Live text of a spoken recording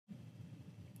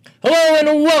Hello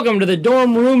and welcome to the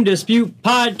Dorm Room Dispute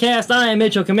Podcast. I am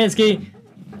Mitchell Kaminsky.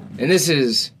 And this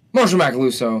is Marshall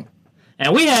Macaluso.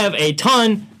 And we have a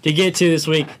ton to get to this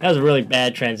week. That was a really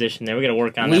bad transition there. We're going to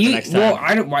work on that for next time.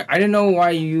 Well, I didn't know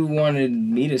why you wanted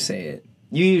me to say it.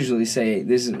 You usually say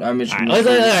it. I'm Mitchell. All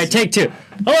right, take two.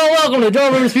 Hello and welcome to the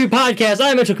Dorm Room Dispute Podcast.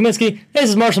 I am Mitchell Kaminsky. This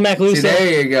is Marshall Macaluso. See,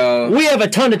 there you go. We have a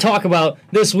ton to talk about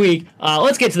this week.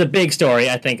 Let's get to the big story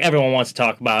I think everyone wants to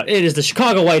talk about. It is the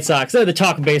Chicago White Sox. They're the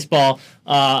talk of baseball.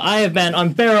 I have been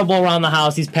unbearable around the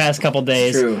house these past couple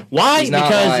days. True. Why?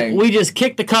 Because we just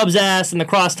kicked the Cubs' ass in the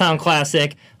Crosstown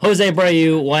Classic. Jose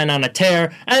Abreu went on a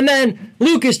tear. And then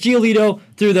Lucas Giolito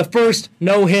threw the first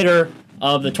no-hitter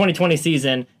of the 2020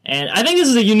 season. And I think this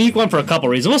is a unique one for a couple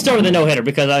reasons. We'll start with the no-hitter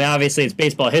because obviously it's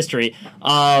baseball history.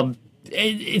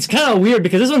 It's kind of weird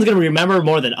because this one's going to be remembered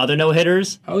more than other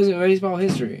no-hitters. How is it baseball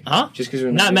history? Huh? Just because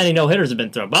not many no-hitters have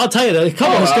been thrown. But I'll tell you, a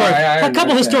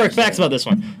couple historic facts about this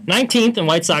one. 19th in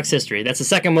White Sox history. That's the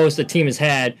second most the team has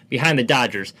had behind the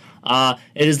Dodgers.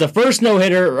 It is the first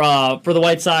no-hitter for the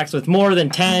White Sox with more than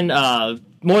 10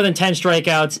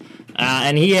 strikeouts.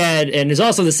 And is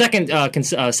also the second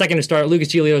to start. Lucas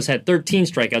Giolito's had 13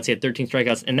 strikeouts. He had 13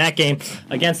 strikeouts in that game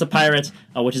against the Pirates,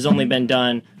 which has only been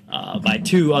done by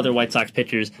two other White Sox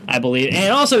pitchers, I believe.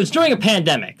 And also, it's during a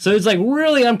pandemic, so it's like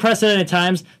really unprecedented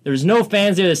times. There's no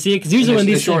fans there to see it because usually when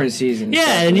these shortened season,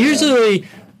 usually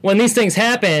when these things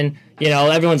happen,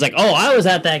 everyone's like, "Oh, I was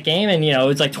at that game," and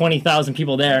it's like 20,000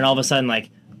 people there, and all of a sudden, like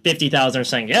 50,000 are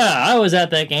saying, "Yeah, I was at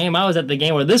that game. I was at the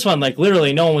game." Where this one, like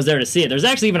literally, no one was there to see it. There's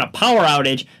actually even a power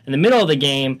outage in the middle of the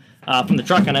game from the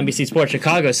truck on NBC Sports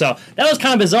Chicago. So that was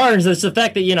kind of bizarre. It's the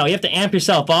fact that you have to amp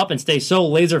yourself up and stay so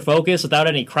laser focused without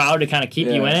any crowd to kind of keep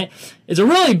you in it. It's a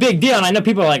really big deal. And I know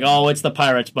people are like, "Oh, it's the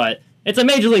Pirates," but it's a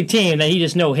major league team that he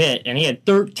just no hit, and he had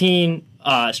 13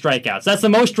 strikeouts. That's the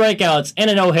most strikeouts in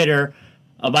a no hitter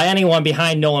by anyone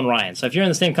behind Nolan Ryan. So if you're in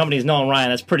the same company as Nolan Ryan,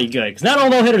 that's pretty good. Because not all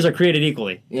no-hitters are created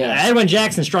equally. Yeah. Edwin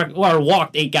Jackson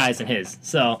walked 8 guys in his.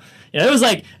 So it was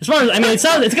like, as far as,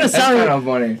 it's going to sound kind of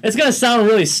funny. It's going to sound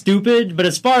really stupid, but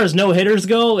as far as no-hitters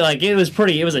go, like it was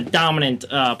a dominant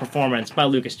performance by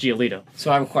Lucas Giolito.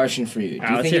 So I have a question for you.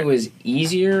 Do you think it was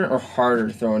easier or harder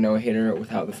to throw a no-hitter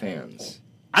without the fans?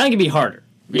 I think it'd be harder.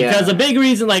 Because the big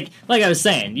reason, like I was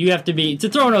saying, you have to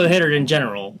throw a no-hitter in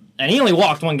general. And he only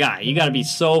walked one guy. You got to be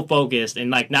so focused and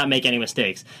not make any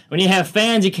mistakes. When you have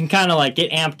fans, you can kind of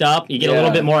get amped up. You get a little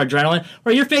bit more adrenaline.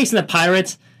 Where you're facing the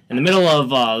Pirates in the middle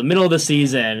of the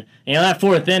season, that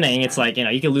fourth inning, it's like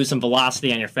you could lose some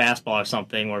velocity on your fastball or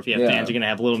something. Or if you have fans, you're gonna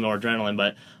have a little more adrenaline.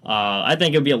 But I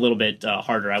think it'd be a little bit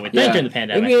harder. I would think during the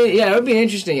pandemic. It would be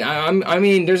interesting. I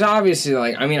mean, there's obviously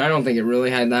I don't think it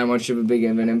really had that much of a big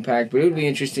of an impact, but it would be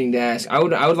interesting to ask. I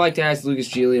would like to ask Lucas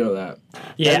Giolito that.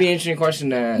 Yeah. That'd be an interesting question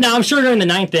to ask. Now, I'm sure during the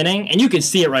 9th inning, and you could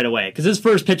see it right away, because his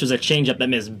first pitch was a changeup that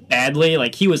missed badly.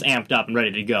 Like, he was amped up and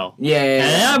ready to go.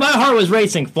 Yeah. And my heart was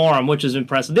racing for him, which was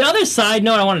impressive. The other side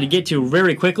note I wanted to get to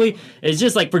very quickly is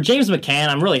just, for James McCann,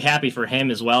 I'm really happy for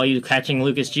him as well. He's catching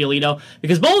Lucas Giolito,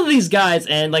 because both of these guys,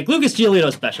 and, Lucas Giolito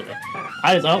especially.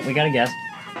 We got a guess.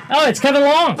 Oh, it's Kevin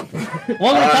Long. Welcome to the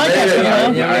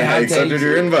podcast. I accepted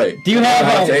your invite. Do you have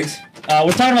hot takes?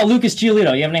 We're talking about Lucas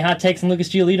Giolito. You have any hot takes on Lucas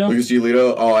Giolito? Lucas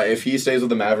Giolito, if he stays with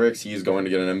the Mavericks, he's going to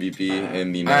get an MVP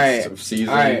in the next season.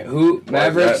 All right, who?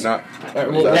 Mavericks?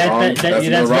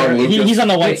 That's wrong Lucas. He's on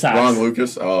the White Sox. Wrong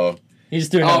Lucas. He's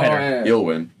just doing no hitter. He'll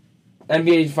win.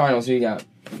 NBA Finals, who you got?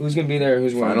 Who's going to be there?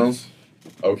 Who's winning? Finals?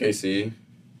 OKC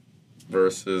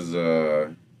versus,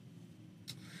 I'm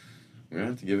going to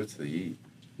have to give it to the Heat.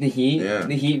 The Heat? Yeah.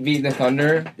 The Heat beat the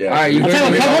Thunder? Yeah. All right,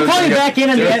 we'll call you back in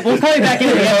the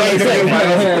NBA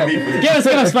segment.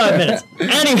 Give us 5 minutes.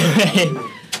 Anyway,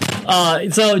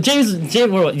 so James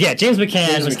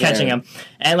McCann was catching him.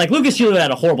 And Lucas Giolito had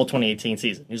a horrible 2018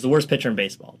 season. He was the worst pitcher in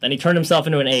baseball. Then he turned himself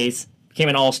into an ace, became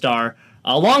an all-star.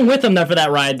 Along with him there for that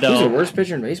ride, though. He was the worst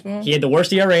pitcher in baseball? He had the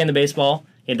worst ERA in the baseball.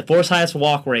 He had the 4th highest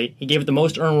walk rate. He gave it the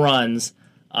most earned runs.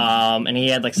 And he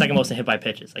had second most in hit by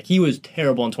pitches. He was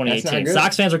terrible in 2018.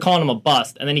 Sox fans were calling him a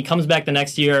bust, and then he comes back the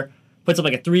next year, puts up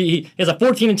he has a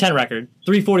 14-10 record,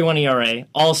 3.41 ERA,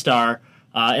 all-star,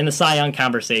 in the Cy Young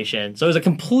conversation. So it was a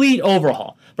complete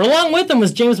overhaul. But along with him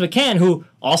was James McCann, who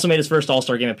also made his first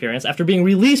All-Star game appearance after being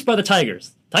released by the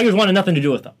Tigers. Tigers wanted nothing to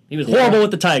do with him. He was horrible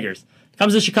with the Tigers.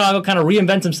 Comes to Chicago, kind of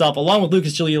reinvents himself along with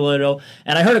Lucas Giolito.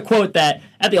 And I heard a quote that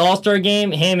at the All-Star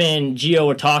game, him and Gio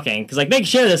were talking because they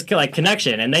share this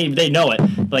connection and they know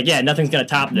it. But nothing's gonna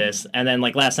top this. And then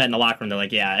last night in the locker room, they're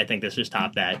like, yeah, I think this just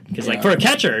topped that because for a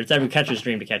catcher, it's every catcher's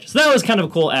dream to catch. So that was kind of a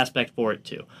cool aspect for it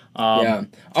too. I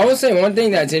will say one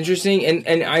thing that's interesting,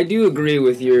 and I do agree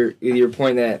with your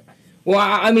point that. Well,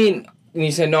 I mean, when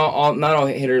you said not all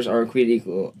hitters are created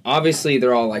equal, obviously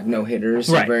they're all like no hitters,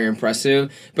 so very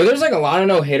impressive. But there's like a lot of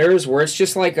no hitters where it's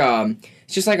just like a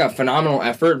phenomenal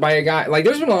effort by a guy. Like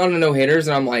there's been a lot of no hitters,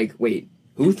 and I'm like, wait.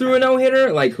 Who threw a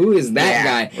no-hitter? Like, who is that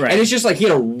guy? Right. And it's just like he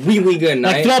had a really good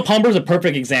night. Like, Phil Pumper's a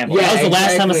perfect example. Yeah, that was the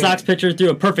last time a Sox pitcher threw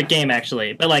a perfect game,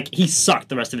 actually. But, like, he sucked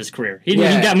the rest of his career. He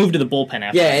got moved to the bullpen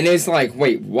after. Yeah, and it's like,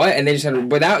 wait, what? And they just had,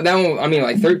 but that one, I mean,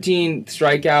 like, 13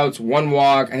 strikeouts, 1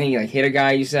 walk. I think he, like, hit a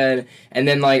guy, you said. And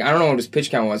then, like, I don't know what his pitch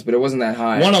count was, but it wasn't that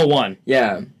high. 101.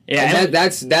 Yeah. Yeah,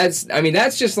 that's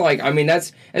just like,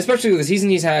 that's, especially with the season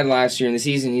he's had last year and the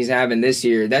season he's having this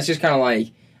year, that's just kind of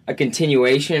like, a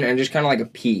continuation and just kind of like a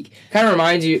peak. Kind of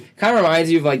reminds you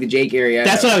of like the Jake area.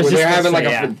 That's what I was where just they're having like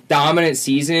say, a dominant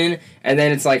season, and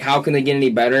then it's like, how can they get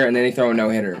any better? And then they throw a no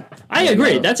hitter. I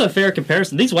agree. That's a fair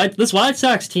comparison. This White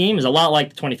Sox team is a lot like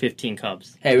the 2015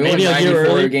 Cubs. Hey, we won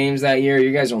 94 games that year.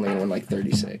 You guys only won like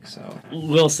 36. So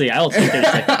we'll see. I will take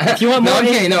 36. If you want more, I'm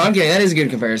kidding. That is a good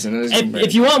comparison.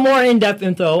 If you want more in-depth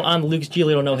info on the Lucas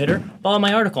Giolito no hitter, follow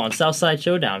my article on Southside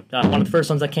Showdown. One of the first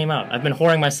ones that came out. I've been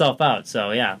whoring myself out.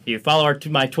 So yeah, if you follow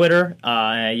my Twitter,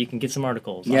 you can get some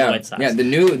articles on the White Sox. Yeah, the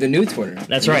new Twitter.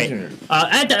 That's right.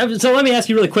 So let me ask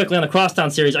you really quickly on the Crosstown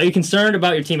series: are you concerned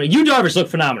about your team? Yu Darvish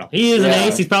looked phenomenal. He is an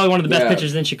ace. He's probably one of the best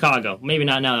pitchers in Chicago. Maybe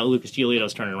not now that Lucas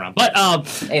Giolito's turning around. But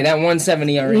hey, that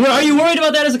 170 already. Are you worried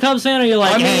about that as a Cubs fan? Or are you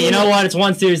like, hey, you know what? It's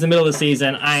one series in the middle of the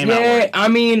season. I am not worried. I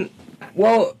mean,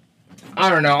 well, I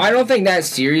don't know. I don't think that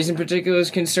series in particular is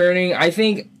concerning.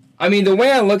 The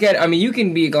way I look at it, you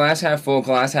can be a glass half full,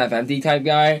 glass half empty type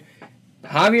guy.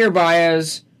 Javier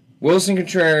Baez, Wilson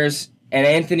Contreras, and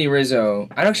Anthony Rizzo.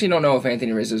 I actually don't know if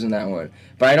Anthony Rizzo's in that one.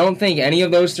 But I don't think any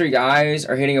of those 3 guys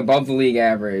are hitting above the league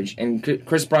average. And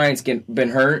Chris Bryant's been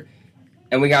hurt.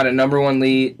 And we got a number 1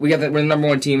 lead. We're the number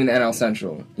 1 team in the NL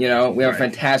Central. We have a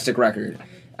fantastic record.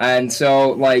 And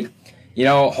so,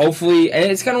 hopefully,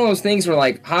 and it's kind of one of those things where,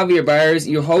 like, Javier Baez,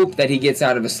 you hope that he gets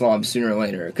out of a slump sooner or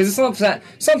later. Because slumps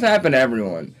happen to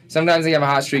everyone. Sometimes they have a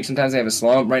hot streak, sometimes they have a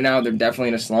slump. Right now, they're definitely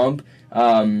in a slump.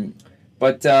 I'm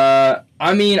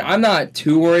not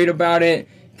too worried about it,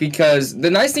 because the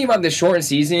nice thing about this shortened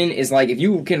season is, like, if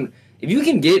you can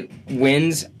get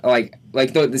wins, like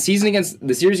the series against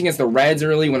the Reds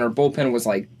early when our bullpen was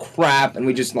like crap and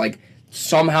we just like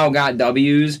somehow got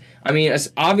W's.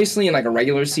 Obviously in like a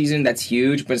regular season that's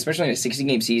huge, but especially in a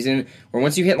 60-game season where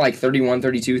once you hit like 31,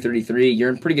 32, 33, you're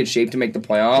in pretty good shape to make the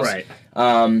playoffs. Right.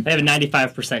 They have a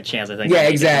 95% chance, I think. Yeah,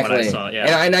 exactly. What I saw,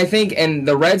 yeah. And I think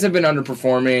the Reds have been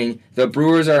underperforming. The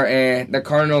Brewers are the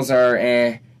Cardinals are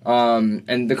and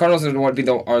the Cardinals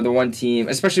are the one team,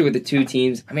 especially with the 2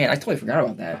 teams. I totally forgot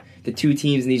about that. The 2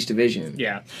 teams in each division.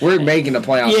 Yeah. We're making the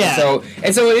playoffs. Yeah.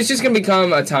 And so it's just going to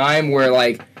become a time where,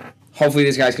 like, hopefully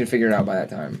these guys can figure it out by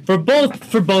that time. For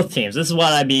both teams, this is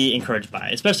what I'd be encouraged by,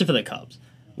 especially for the Cubs.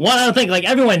 One, I don't think, like,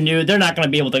 everyone knew they're not going to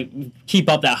be able to keep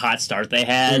up that hot start they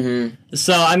had. Mm-hmm.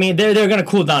 So, they're going to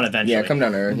cool down eventually. Yeah, come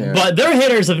down to earth. Yeah. But their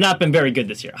hitters have not been very good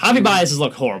this year. Javi Baez has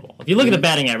looked horrible. If you look at the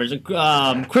batting average,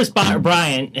 Chris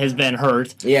Bryant has been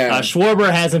hurt. Yeah.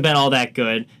 Schwarber hasn't been all that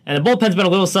good. And the bullpen's been a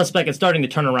little suspect and starting to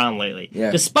turn around lately.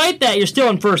 Yeah. Despite that, you're still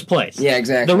in first place. Yeah,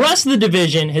 exactly. The rest of the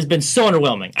division has been so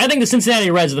underwhelming. I think the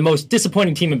Cincinnati Reds are the most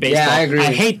disappointing team in baseball. Yeah, I agree.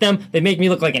 I hate them. They make me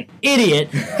look like an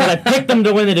idiot because I picked them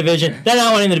to win the division. They're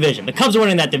not winning the division. The Cubs are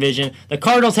winning that division. The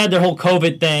Cardinals had their whole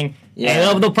COVID thing.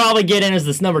 Yeah. And they'll probably get in as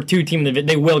this number 2 team.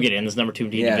 They will get in as number 2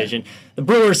 team division. The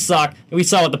Brewers suck. We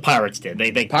saw what the Pirates did.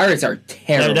 Pirates are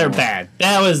terrible. They're bad.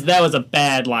 That was a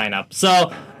bad lineup.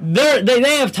 So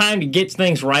they have time to get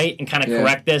things right and kind of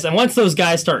correct this. And once those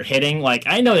guys start hitting, like,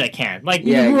 I know they can. Like,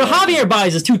 Javier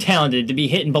Baez is too talented to be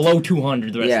hitting below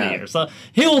 200 the rest of the year. So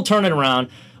he'll turn it around.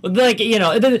 Like,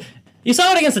 you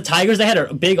saw it against the Tigers. They had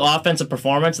a big offensive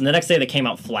performance, and the next day they came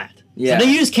out flat. Yeah. So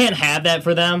they just can't have that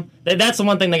for them. That's the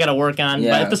one thing they got to work on.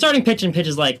 Yeah. But if the starting pitching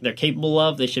pitches like they're capable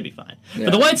of, they should be fine. Yeah.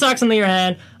 But the White Sox, on the other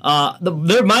hand,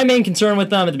 my main concern with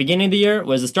them at the beginning of the year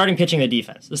was the starting pitching and the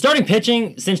defense. The starting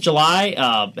pitching since July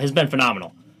has been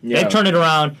phenomenal. Yeah. They've turned it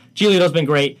around. Giolito's been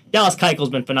great. Dallas Keuchel's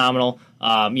been phenomenal.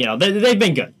 They've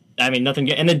been good. Nothing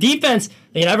good. And the defense,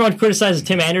 everyone criticizes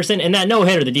Tim Anderson, and that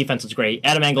no-hitter, the defense was great.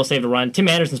 Adam Engel saved a run. Tim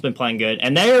Anderson's been playing good.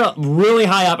 And they're really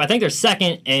high up. I think they're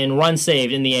second in runs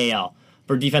saved in the AL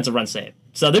for defensive runs saved.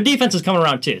 So their defense is coming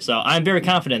around, too. So I'm very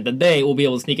confident that they will be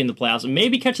able to sneak into the playoffs and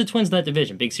maybe catch the Twins in that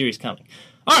division. Big series coming.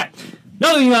 All right.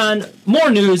 moving on, more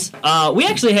news. We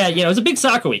actually had, it was a big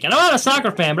soccer week, and I'm not a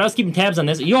soccer fan, but I was keeping tabs on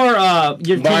this. Your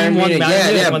team Bayern won.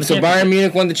 Munich, So Bayern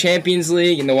Munich won the Champions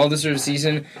League in the well-deserved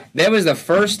season. That was the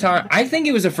first time. I think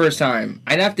it was the first time.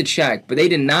 I'd have to check, but they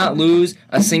did not lose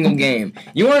a single game.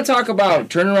 You want to talk about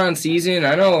turnaround season?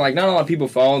 I know, not a lot of people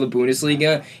follow the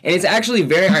Bundesliga, and it's actually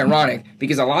very ironic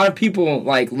because a lot of people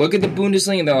look at the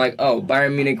Bundesliga and they're like, "Oh,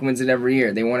 Bayern Munich wins it every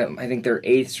year. They won it, I think, their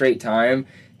 8th straight time."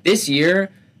 This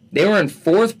year, they were in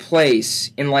 4th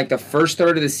place in the first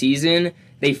third of the season.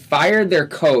 They fired their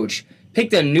coach,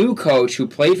 picked a new coach who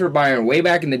played for Bayern way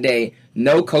back in the day.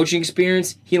 No coaching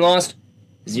experience. He lost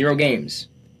 0 games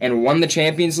and won the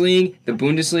Champions League, the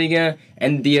Bundesliga,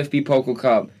 and the DFB Pokal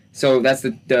Cup. So that's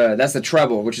the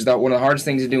treble, which is one of the hardest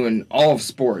things to do in all of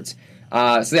sports.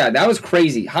 That was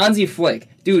crazy. Hansi Flick,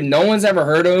 dude, no one's ever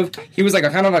heard of. He was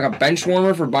kind of like a bench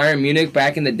warmer for Bayern Munich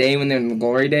back in the day when they're in the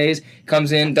glory days.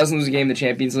 Comes in, doesn't lose a game in the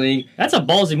Champions League. That's a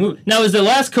ballsy move. Now, is the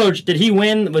last coach, did he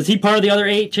win? Was he part of the other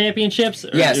 8 championships?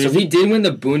 Yeah, so he did win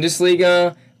the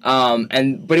Bundesliga,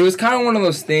 but it was kind of one of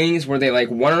those things where they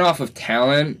won it off of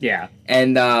talent. Yeah.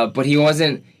 And but he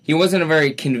wasn't a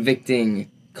very convicting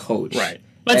coach. Right.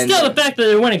 But still, the fact that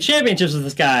they're winning championships with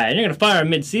this guy, and you're going to fire him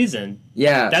mid-season.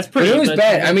 Yeah. That's pretty... But it was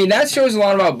bad. I mean, that shows a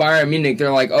lot about Bayern Munich.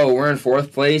 They're like, oh, we're in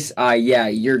 4th place? Yeah,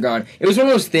 you're gone. It was one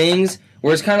of those things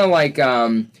where it's kind of like...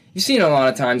 you've seen it a lot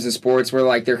of times in sports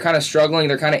where, they're kind of struggling,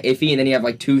 they're kind of iffy, and then you have,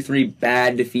 2-3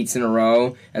 bad defeats in a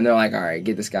row, and they're like, all right,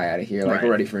 get this guy out of here. Right.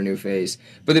 We're ready for a new phase.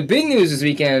 But the big news this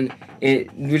weekend,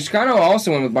 which kind of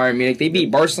also went with Bayern Munich, they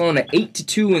beat Barcelona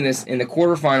 8-2 in the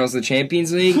quarterfinals of the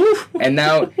Champions League. And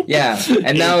now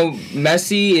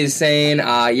Messi is saying,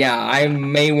 I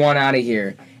may want out of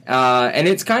here. And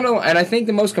it's kind of, and I think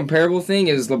the most comparable thing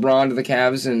is LeBron to the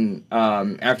Cavs, and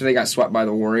after they got swept by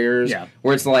the Warriors,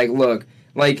 where it's look,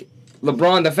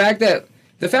 LeBron, the fact that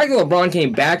LeBron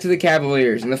came back to the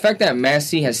Cavaliers, and the fact that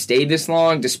Messi has stayed this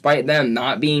long, despite them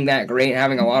not being that great and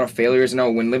having a lot of failures.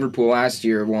 When Liverpool last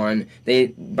year won,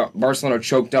 Barcelona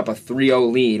choked up a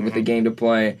 3-0 lead with a game to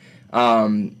play. It's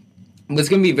going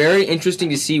to be very interesting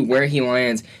to see where he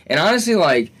lands. And honestly,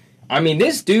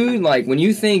 this dude, when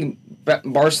you think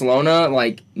Barcelona,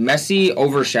 Messi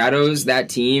overshadows that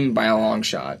team by a long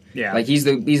shot. Yeah. He's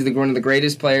one of the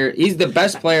greatest player. He's the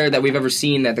best player that we've ever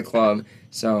seen at the club.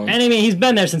 So. And I mean, he's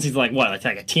been there since he's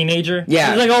a teenager.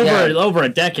 Yeah. He's over a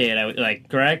decade.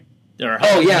 Correct?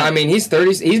 He's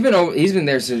 30. He's been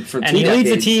there since for 2 decades. And he leads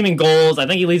the team in goals. I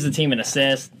think he leads the team in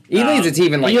assists. He leads the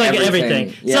team in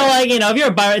everything. Yeah. So if you're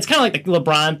a Bayern, it's kind of like the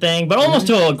LeBron thing, but almost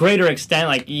to a greater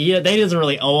extent. They doesn't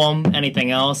really owe him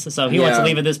anything else. So if he wants to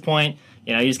leave at this point,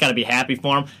 you just got to be happy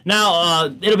for him. Now,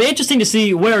 it'll be interesting to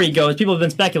see where he goes. People have been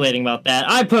speculating about that.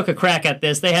 I took a crack at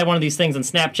this. They had one of these things on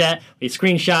Snapchat. We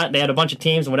screenshot. They had a bunch of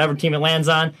teams, and whatever team it lands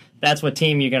on, that's what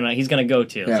team he's gonna go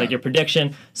to. Yeah. It's your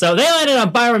prediction. So they landed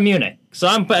on Bayern Munich. So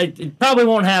it probably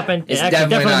won't happen. It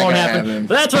definitely won't happen.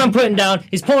 But that's what I'm putting down.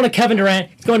 He's pulling a Kevin Durant.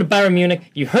 He's going to Bayern Munich.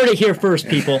 You heard it here first,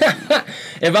 people.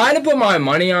 If I had to put my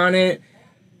money on it,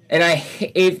 and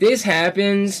if this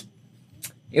happens,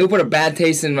 it will put a bad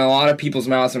taste in a lot of people's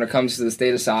mouths when it comes to the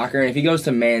state of soccer. And if he goes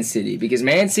to Man City, because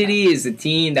Man City is the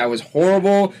team that was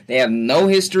horrible, they have no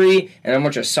history, and a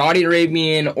bunch of Saudi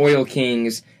Arabian oil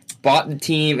kings bought the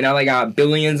team, and now they got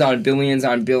billions on billions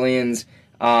on billions.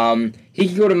 He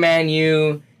could go to Man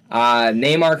U.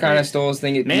 Neymar kind of stole his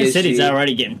thing at Man PSG. City's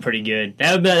already getting pretty good.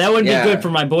 That would be good for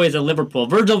my boys at Liverpool.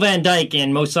 Virgil van Dijk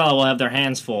and Mo Salah will have their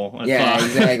hands full.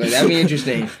 Exactly. That'd be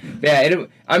interesting.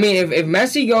 If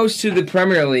Messi goes to the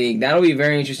Premier League, that'll be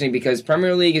very interesting because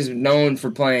Premier League is known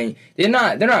for playing. They're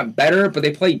not better, but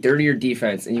they play dirtier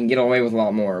defense, and you can get away with a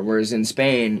lot more. Whereas in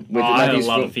Spain, I'd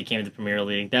love if he came to the Premier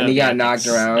League. And he got knocked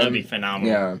around. That'd be phenomenal.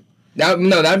 Yeah.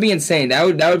 That'd be insane. That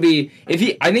would be I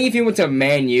think if he went to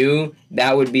Man U,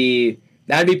 that'd be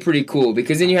pretty cool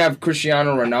because then you have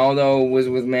Cristiano Ronaldo was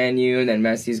with Man U and then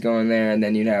Messi's going there and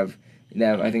then you'd have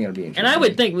I think that'd be interesting. And I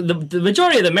would think the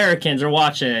majority of the Americans are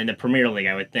watching the Premier League.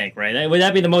 I would think, right? Would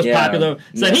that be the most popular?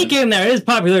 So if he came there, his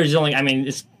popularity is only. I mean,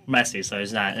 it's Messi, so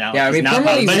he's not. Premier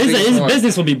League, but his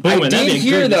business will be booming.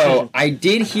 I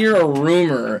did hear a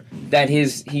rumor that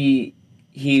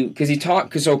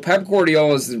so Pep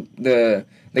Guardiola is the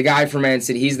guy for Man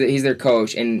City. He's their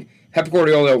coach, and Pep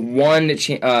Guardiola won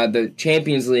the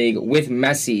Champions League with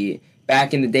Messi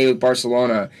back in the day with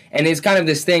Barcelona, and it's kind of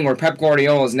this thing where Pep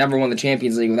Guardiola has never won the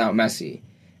Champions League without Messi,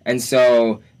 and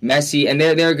so Messi and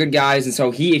they're good guys, and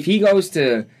so if he goes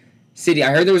to City,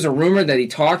 I heard there was a rumor that he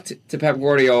talked to Pep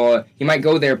Guardiola. He might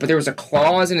go there, but there was a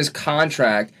clause in his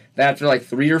contract that after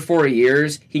 3 or 4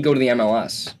 years he'd go to the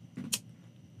MLS.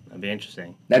 That'd be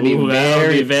interesting. That'd be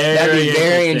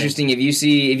very interesting if you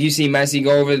see Messi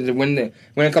go over to win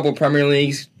a couple Premier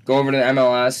Leagues, go over to the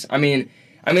MLS. I mean,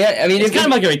 it's kind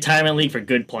of like a retirement league for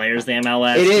good players. The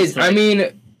MLS. It is. Like, I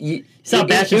mean. Saw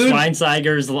Bastian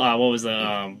Schweinsteiger's. What was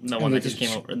the one that just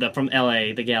came over from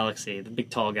LA, the Galaxy, the big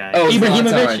tall guy? Oh,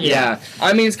 Ibrahimovic. Yeah.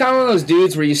 I mean, it's kind of one of those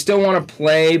dudes where you still want to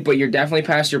play, but you're definitely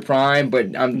past your prime. But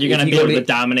you're gonna be able to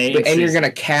dominate, and you're gonna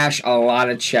cash a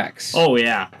lot of checks. Oh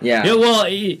yeah. Well,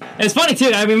 it's funny too.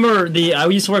 I remember I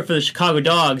used to work for the Chicago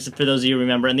Dogs. For those of you who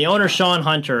remember, and the owner Sean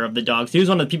Hunter of the Dogs, he was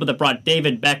one of the people that brought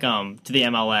David Beckham to the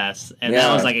MLS, and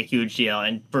that was like a huge deal.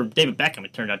 And for David Beckham,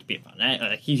 it turned out to be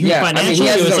a huge financially.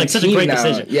 It was like such a great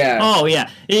decision. Yeah. Oh yeah.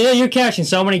 You're cashing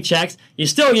so many checks.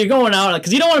 You're going out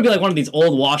because you don't want to be like one of these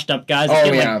old washed up guys that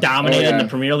get like dominated in the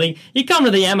Premier League. You come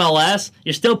to the MLS,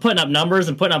 you're still putting up numbers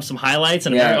and putting up some highlights,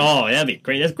 and that'd be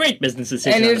great. That's great business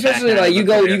decision. And especially like you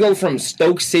go from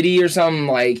Stoke City or something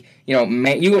like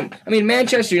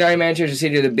Manchester United, Manchester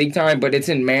City are the big time, but it's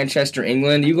in Manchester,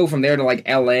 England. You go from there to like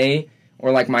LA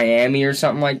or like Miami or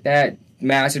something like that.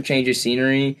 Massive change of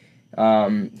scenery.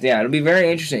 It'll be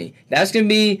very interesting. That's gonna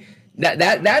be.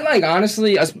 That like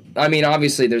honestly, I mean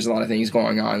obviously there's a lot of things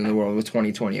going on in the world with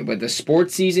 2020, but the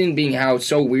sports season being how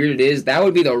so weird it is, that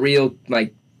would be the real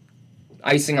like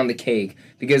icing on the cake,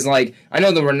 because like I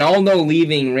know the Ronaldo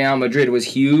leaving Real Madrid was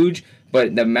huge,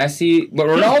 but the Messi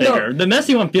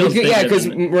one feels bigger. Yeah, because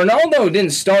Ronaldo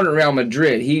didn't start at Real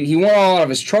Madrid. He won a lot of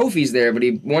his trophies there, but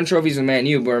he won trophies with Man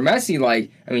U. But Messi, like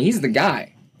I mean, he's the guy.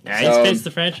 Yeah, he's faced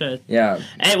the franchise. Yeah.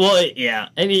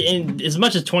 And as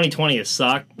much as 2020 has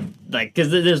sucked, like, because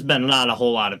there's been not a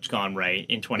whole lot that's gone right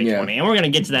in 2020, and we're going to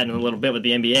get to that in a little bit with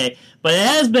the NBA, but it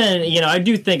has been, I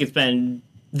do think it's been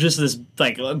just this,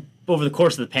 like, over the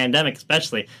course of the pandemic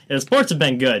especially, the sports have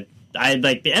been good.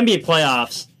 Like, the NBA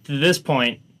playoffs, to this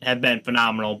point, have been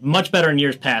phenomenal. Much better in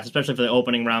years past, especially for the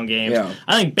opening round games. Yeah.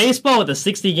 I think baseball with a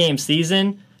 60-game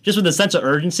season, just with the sense of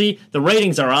urgency, the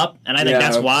ratings are up, and I think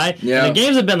that's why. Yeah. And the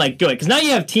games have been, like, good, because now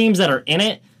you have teams that are in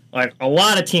it, like, a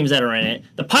lot of teams that are in it.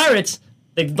 The Pirates,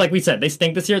 like we said, they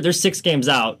stink this year. They're 6 games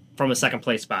out from a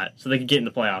second-place spot, so they could get in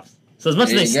the playoffs. So as much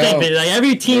as they stink,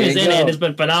 every team is in it, and it's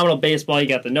been phenomenal baseball. You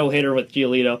got the no-hitter with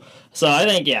Giolito. So I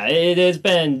think, it has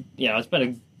been,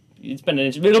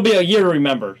 it'll be a year to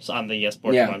remember on the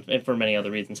sports front, and for many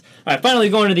other reasons. All right, finally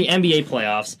going to the NBA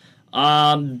playoffs.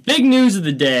 Big news of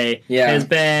the day has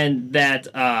been that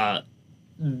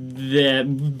the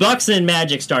Bucks and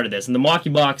Magic started this, and the Milwaukee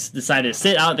Bucks decided to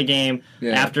sit out the game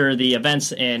after the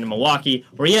events in Milwaukee,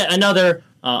 where yet another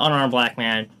unarmed black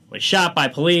man was shot by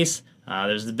police.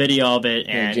 There's the video of it,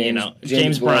 and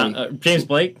James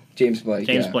Blake. Yeah,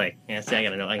 see,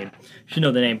 I should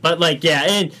know the name, but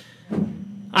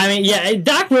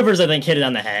Doc Rivers, I think, hit it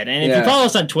on the head. And if you follow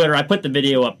us on Twitter, I put the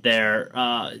video up there.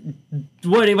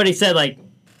 What he said, like,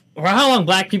 for how long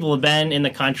black people have been in the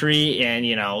country,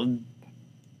 and,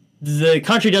 the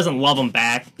country doesn't love them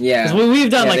back. Yeah. Because we've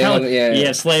done, you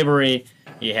have slavery,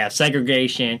 you have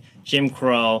segregation, Jim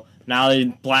Crow, now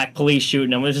the black police shooting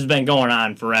them, which has been going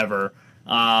on forever.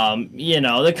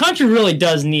 The country really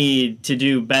does need to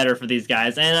do better for these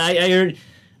guys. And I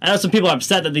know some people are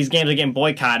upset that these games are getting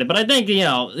boycotted, but I think, the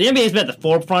NBA's been at the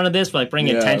forefront of this for, like,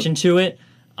 bringing attention to it.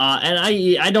 And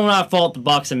I do not fault the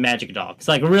Bucks and Magic at all. It's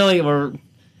like, really,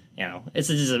 it's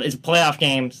a playoff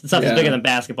game. Something's bigger than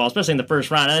basketball, especially in the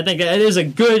first round. And I think it was a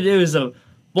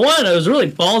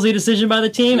really ballsy decision by the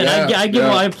team, and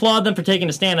I applaud them for taking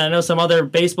a stand. I know some other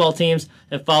baseball teams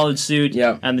have followed suit,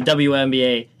 and the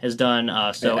WNBA has done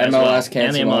so as well.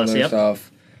 And the MLS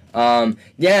stuff.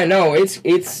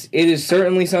 It is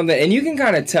certainly something, and you can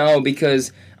kind of tell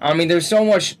because there's so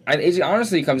much. It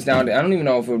honestly comes down to, I don't even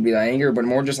know if it would be anger, but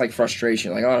more just like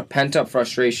frustration, like a lot of pent up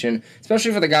frustration,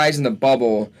 especially for the guys in the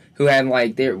bubble who had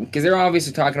because they're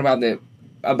obviously talking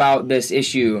about this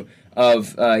issue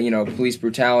of police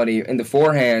brutality in the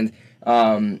forehand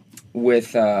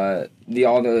with the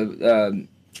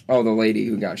lady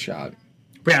who got shot,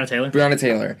 Breonna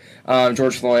Taylor,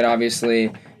 George Floyd,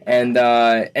 obviously. And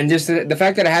just the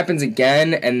fact that it happens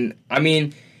again, and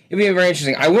it'd be very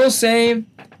interesting. I will say,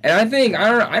 and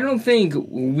I don't think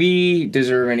we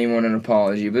deserve anyone an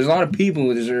apology, but there's a lot of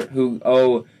people who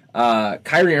owe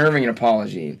Kyrie Irving an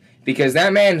apology, because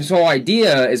that man's whole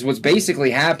idea is what's basically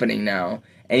happening now,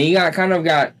 and he got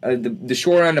the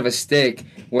short end of a stick.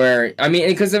 Where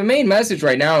because the main message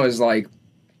right now is like,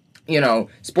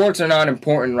 sports are not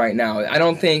important right now. I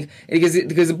don't think because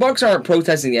the Bucks aren't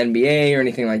protesting the NBA or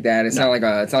anything like that. It's not like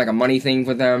a money thing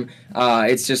for them.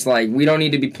 It's just like, we don't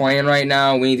need to be playing right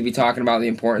now. We need to be talking about the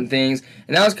important things.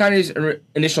 And that was kind of his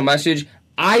initial message.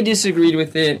 I disagreed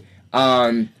with it.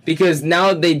 Because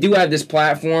now they do have this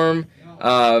platform.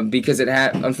 Because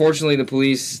unfortunately the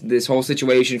police, this whole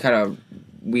situation kind of,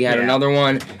 we had another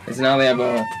one, and so now they have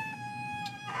a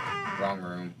Wrong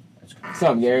room. What's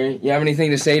up, Gary? You have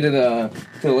anything to say to the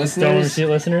listeners? Don't see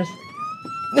listeners.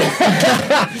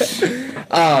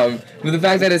 But the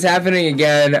fact that it's happening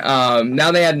again,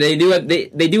 now they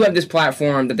do have this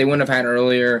platform that they wouldn't have had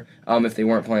earlier if they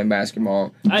weren't playing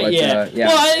basketball. But, yeah.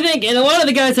 Well, I think, and a lot of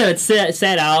the guys have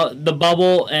set out the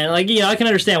bubble, and like I can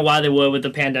understand why they would with the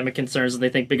pandemic concerns, and they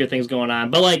think bigger things going on.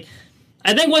 But like,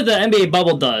 I think what the NBA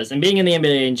bubble does, and being in the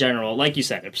NBA in general, like you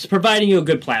said, it's providing you a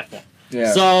good platform.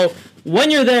 Yeah. So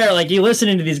when you're there, like you're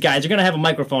listening to these guys, you're gonna have a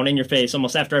microphone in your face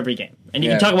almost after every game, and you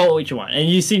can talk about what you want. And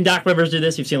you've seen Doc Rivers do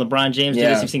this, you've seen LeBron James do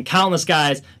this, you've seen countless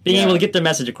guys being able to get their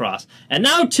message across. And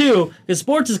now too, because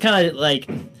sports is kind of like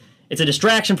it's a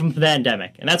distraction from the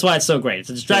pandemic, and that's why it's so great. It's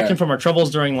a distraction from our troubles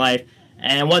during life.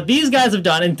 And what these guys have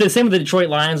done, and the same with the Detroit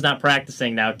Lions not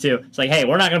practicing now too. It's like, hey,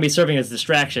 we're not going to be serving as a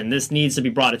distraction. This needs to be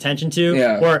brought attention to.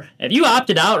 Yeah. Or if you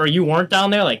opted out or you weren't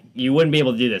down there, like you wouldn't be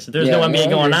able to do this. If there's no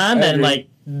NBA going on, then like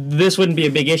this wouldn't be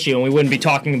a big issue, and we wouldn't be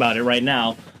talking about it right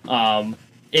now.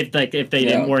 If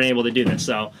they weren't able to do this,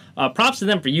 so props to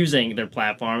them for using their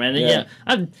platform. And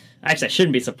actually, I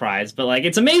shouldn't be surprised, but like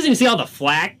it's amazing to see all the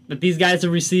flack that these guys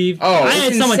have received. Oh, I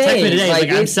had someone text me today, like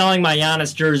I'm selling my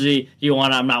Giannis jersey.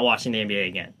 I'm not watching the NBA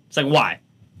again. It's like, why?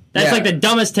 That's like the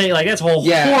dumbest take. Like that's horrible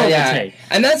take.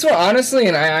 And that's what honestly,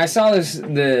 and I saw this.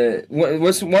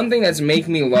 What's one thing that's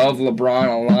making me love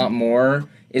LeBron a lot more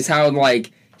is how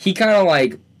like he kind of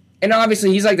like, and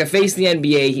obviously he's like the face of the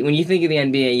NBA. When you think of the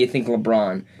NBA, you think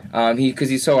LeBron. Because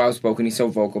he's so outspoken, he's so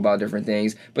vocal about different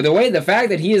things. But the fact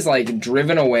that he is like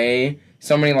driven away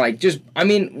so many like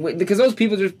because those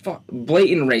people are just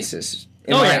blatant racists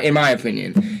in my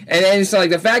opinion. And so like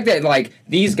the fact that like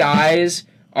these guys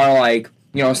are like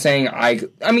saying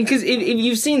because if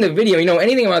you've seen the video,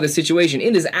 anything about the situation,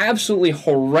 it is absolutely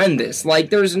horrendous.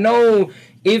 Like there's no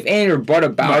if and or but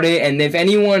about it, and if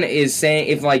anyone is saying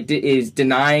is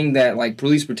denying that like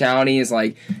police brutality is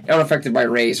like unaffected by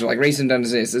race or like racism doesn't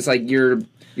exist, it's like you're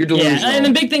delusional. Yeah, and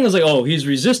the big thing was like, oh, he's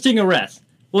resisting arrest.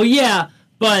 Well, yeah,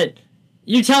 but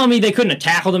you're telling me they couldn't have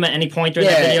tackled him at any point during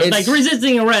that video? Like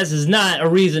resisting arrest is not a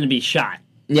reason to be shot.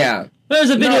 Yeah, there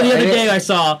was a video the other day I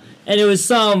saw, and it was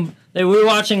we were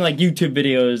watching like YouTube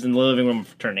videos in the living room of a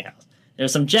fraternity house. There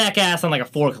was some jackass on like a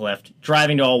forklift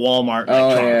driving to a Walmart.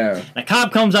 And a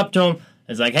cop comes up to him and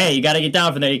is like, hey, you got to get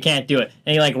down from there. You can't do it.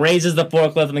 And he like raises the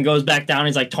forklift and then goes back down. And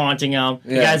he's like taunting him.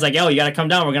 The guy's like, yo, you got to come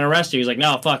down. We're going to arrest you. He's like,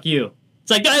 no, fuck you.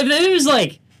 It's like, if it was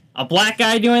like a black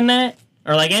guy doing that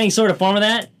or like any sort of form of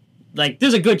that, like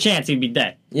there's a good chance he'd be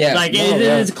dead. Yeah. Like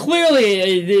it's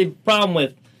clearly a problem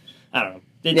with, I don't know.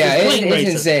 It's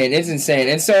insane. It's insane.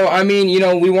 And so, I mean, you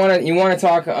want to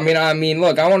talk. I mean,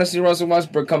 look, I want to see Russell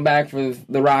Westbrook come back for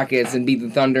the Rockets and beat the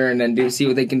Thunder, and then see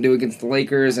what they can do against the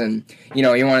Lakers. And you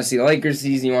want to see the Lakers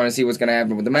season. You want to see what's going to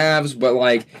happen with the Mavs. But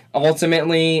like,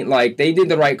 ultimately, like they did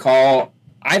the right call.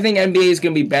 I think NBA is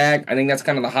going to be back. I think that's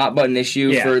kind of the hot button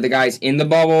issue for the guys in the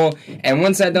bubble. And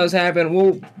once that does happen,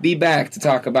 we'll be back to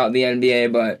talk about the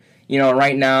NBA. But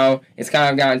right now, it's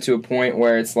kind of gotten to a point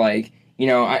where it's like,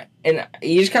 and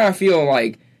you just kind of feel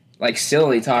like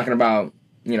silly talking about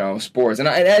sports. And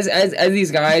as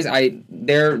these guys,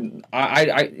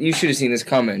 you should have seen this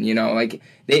coming. Like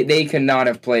they could not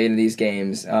have played these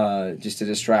games just to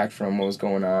distract from what was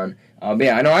going on. But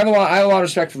yeah, I know I have a lot of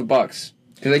respect for the Bucks.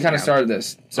 Because they kind of started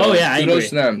this. So kudos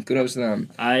to them. Kudos to them.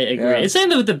 I agree. Yeah. It's same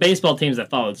with the baseball teams that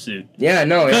followed suit. Yeah,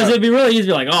 no, Because it'd be really easy to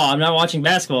be like, oh, I'm not watching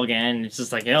basketball again. It's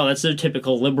just like, that's their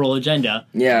typical liberal agenda.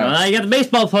 Yeah. Now you got the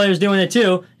baseball players doing it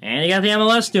too, and you got the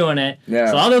MLS doing it. Yeah.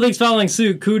 So other leagues following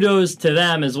suit, kudos to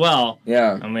them as well.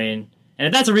 Yeah. I mean, and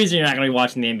if that's a reason you're not going to be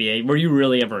watching the NBA, were you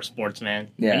really ever a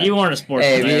sportsman? Yeah. Like, you weren't a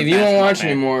sportsman. Hey, if you won't watch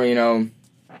anymore,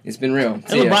 it's been real. And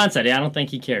LeBron said, I don't think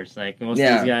he cares. Like, most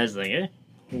of these guys, like,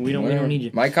 we don't need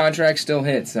you. My contract still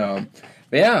hits, so.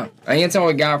 But yeah, I think that's all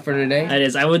we got for today. That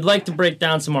is. I would like to break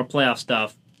down some more playoff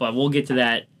stuff, but we'll get to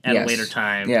that at a later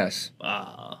time. Yes.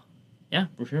 Yeah,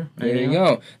 for sure. There you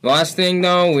go. The last thing,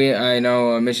 though, I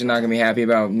know Mitch is not going to be happy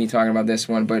about me talking about this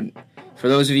one, but for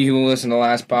those of you who listened to the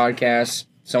last podcast,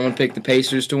 someone picked the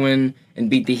Pacers to win and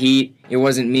beat the Heat. It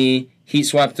wasn't me. Heat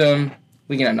swept them.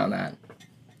 We can end on that.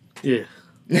 Yeah.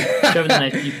 Kevin the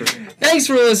Knife Keeper. Thanks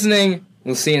for listening.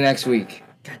 We'll see you next week.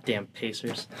 Goddamn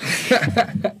Pacers.